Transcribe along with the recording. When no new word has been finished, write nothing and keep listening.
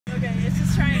Okay, it's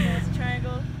just triangle. It's a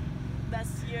triangle.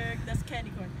 That's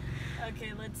candy corn.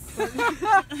 Okay, let's do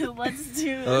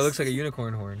this. Oh, it looks like a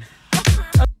unicorn horn.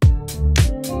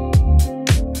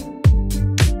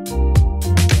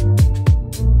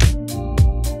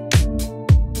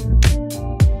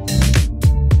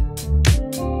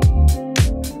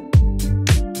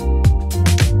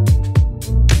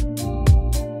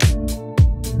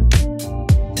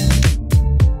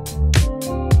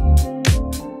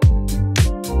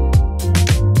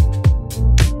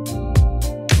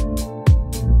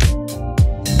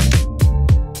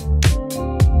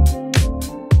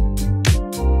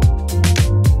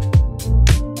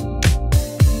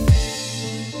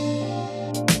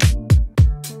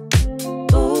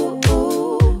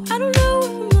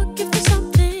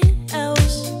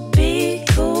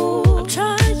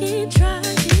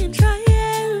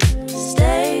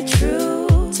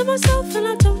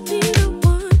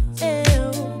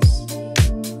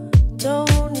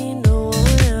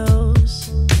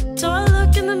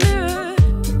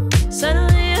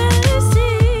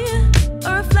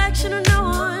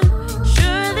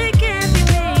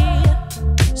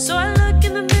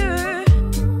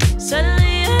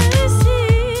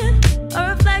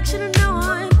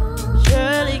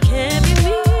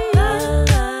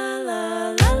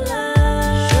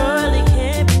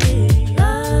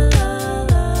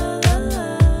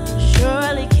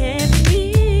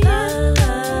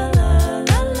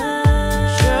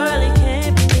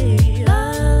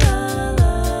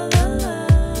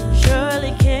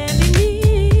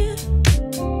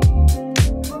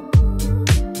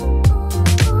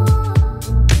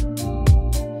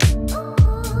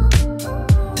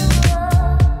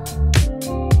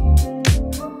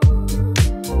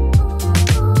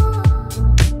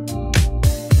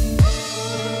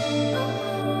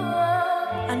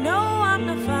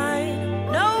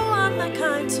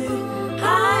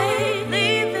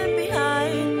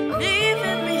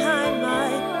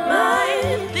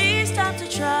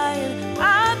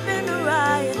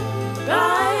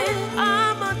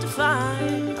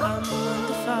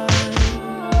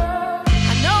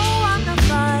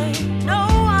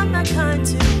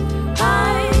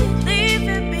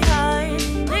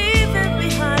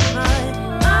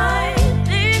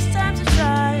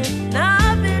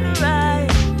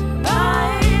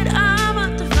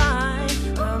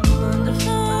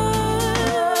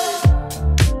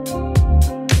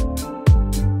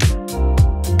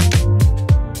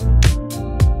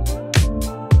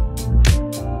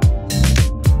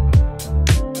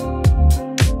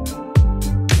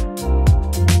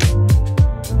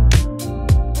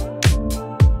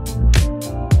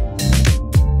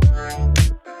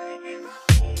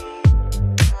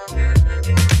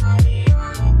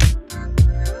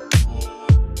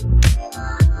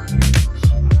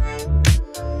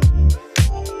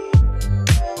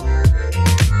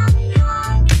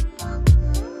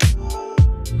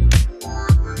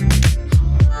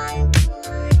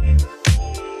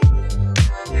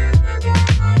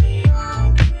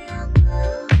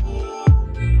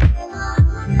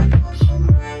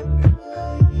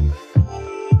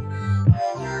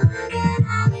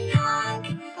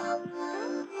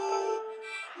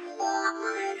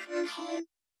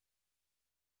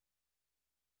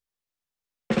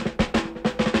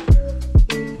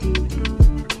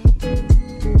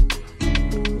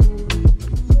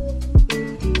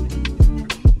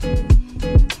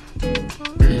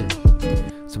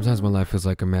 Sometimes my life feels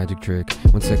like a magic trick.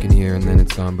 1 second here and then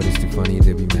it's gone, but it's too funny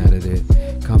to be mad at it.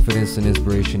 Confidence and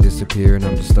inspiration disappear, and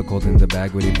I'm just stuck holding the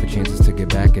bag waiting for chances to get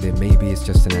back at it. Maybe it's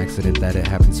just an accident that it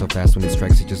happens so fast. When it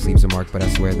strikes, it just leaves a mark, but I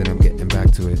swear that I'm getting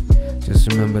back to it.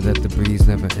 Just remember that the breeze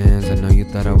never ends. I know you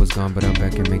thought I was gone, but I'm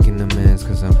back and making amends.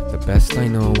 Cause I'm the best I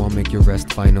know. I'll make your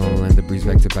rest final, and the breeze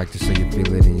back to back just so you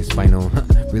feel it in your spinal.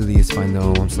 Really it's fine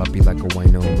though, I'm sloppy like a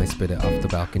wino. Might spit it off the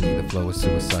balcony, the flow is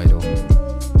suicidal.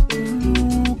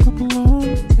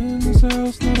 In this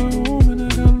house, not a home, and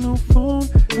I got no phone.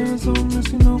 Hands on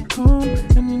missing no comb,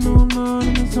 and you know I'm not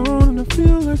in the zone, and I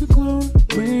feel like a clone.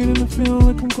 Wait, and I feel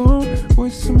like I'm gone.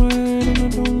 Voice in my head, and I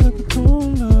don't like the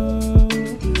tone now.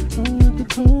 Don't like the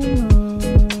tone now.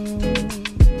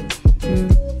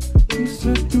 Yeah, he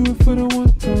said do it for the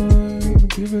one time, and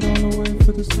give it all away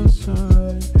for the sunshine.